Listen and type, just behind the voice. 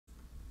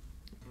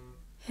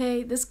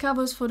Hey, this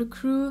cover is for the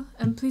crew,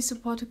 and please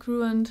support the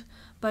crew and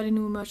buy the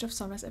new merch of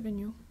Sunrise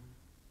Avenue.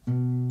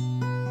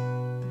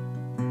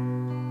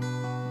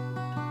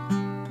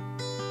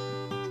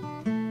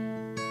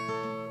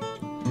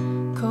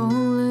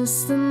 Cold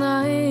is the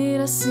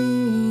night, I see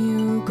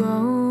you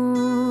go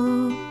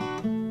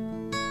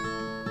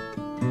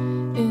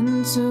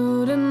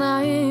into the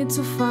night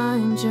to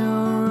find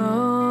your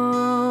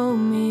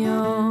Romeo.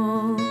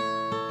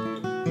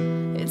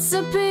 It's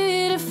a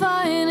pity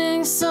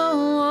finding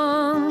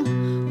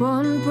someone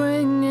won't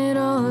bring it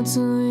all to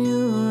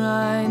you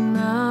right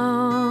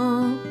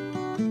now.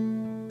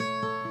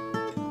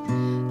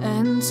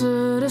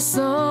 Enter the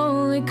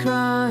slowly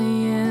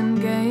crying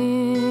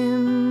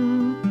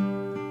game.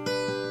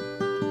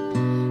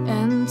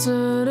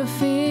 Enter the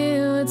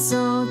feel, it's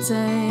all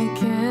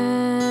taken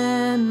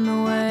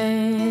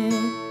away.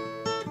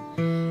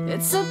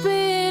 It's a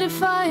pity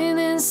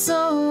finding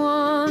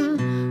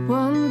someone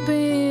one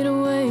beat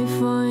away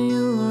for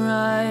you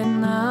right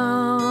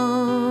now.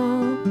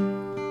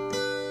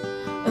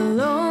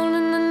 Alone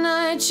in the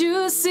night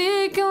you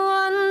seek and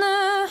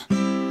wonder.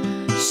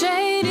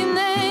 Shady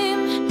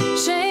name,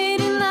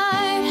 shady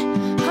night.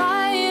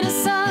 Hide the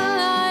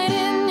sunlight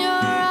in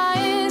your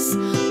eyes.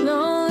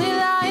 Lonely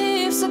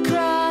lives a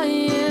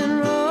crying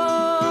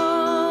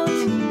road.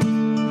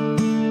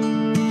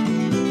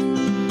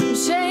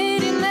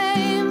 Shady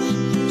name,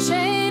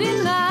 shady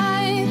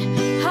night.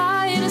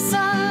 Hide the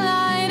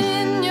sunlight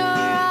in your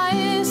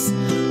eyes.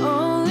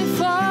 Only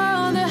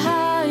for the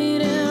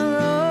hiding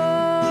Romeo.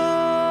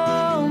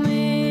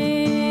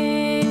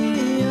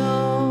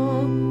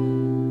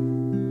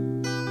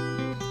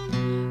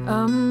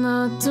 I'm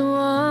not the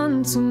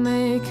one to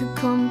make you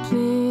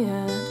complete.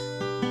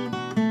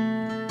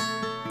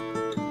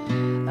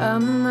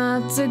 I'm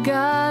not the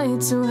guy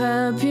to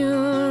help you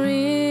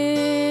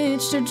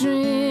reach the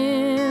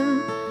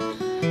dream.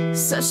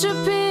 Such a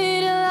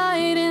pity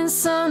light in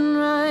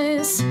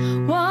sunrise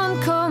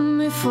won't come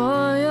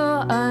before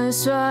your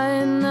eyes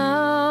right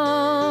now.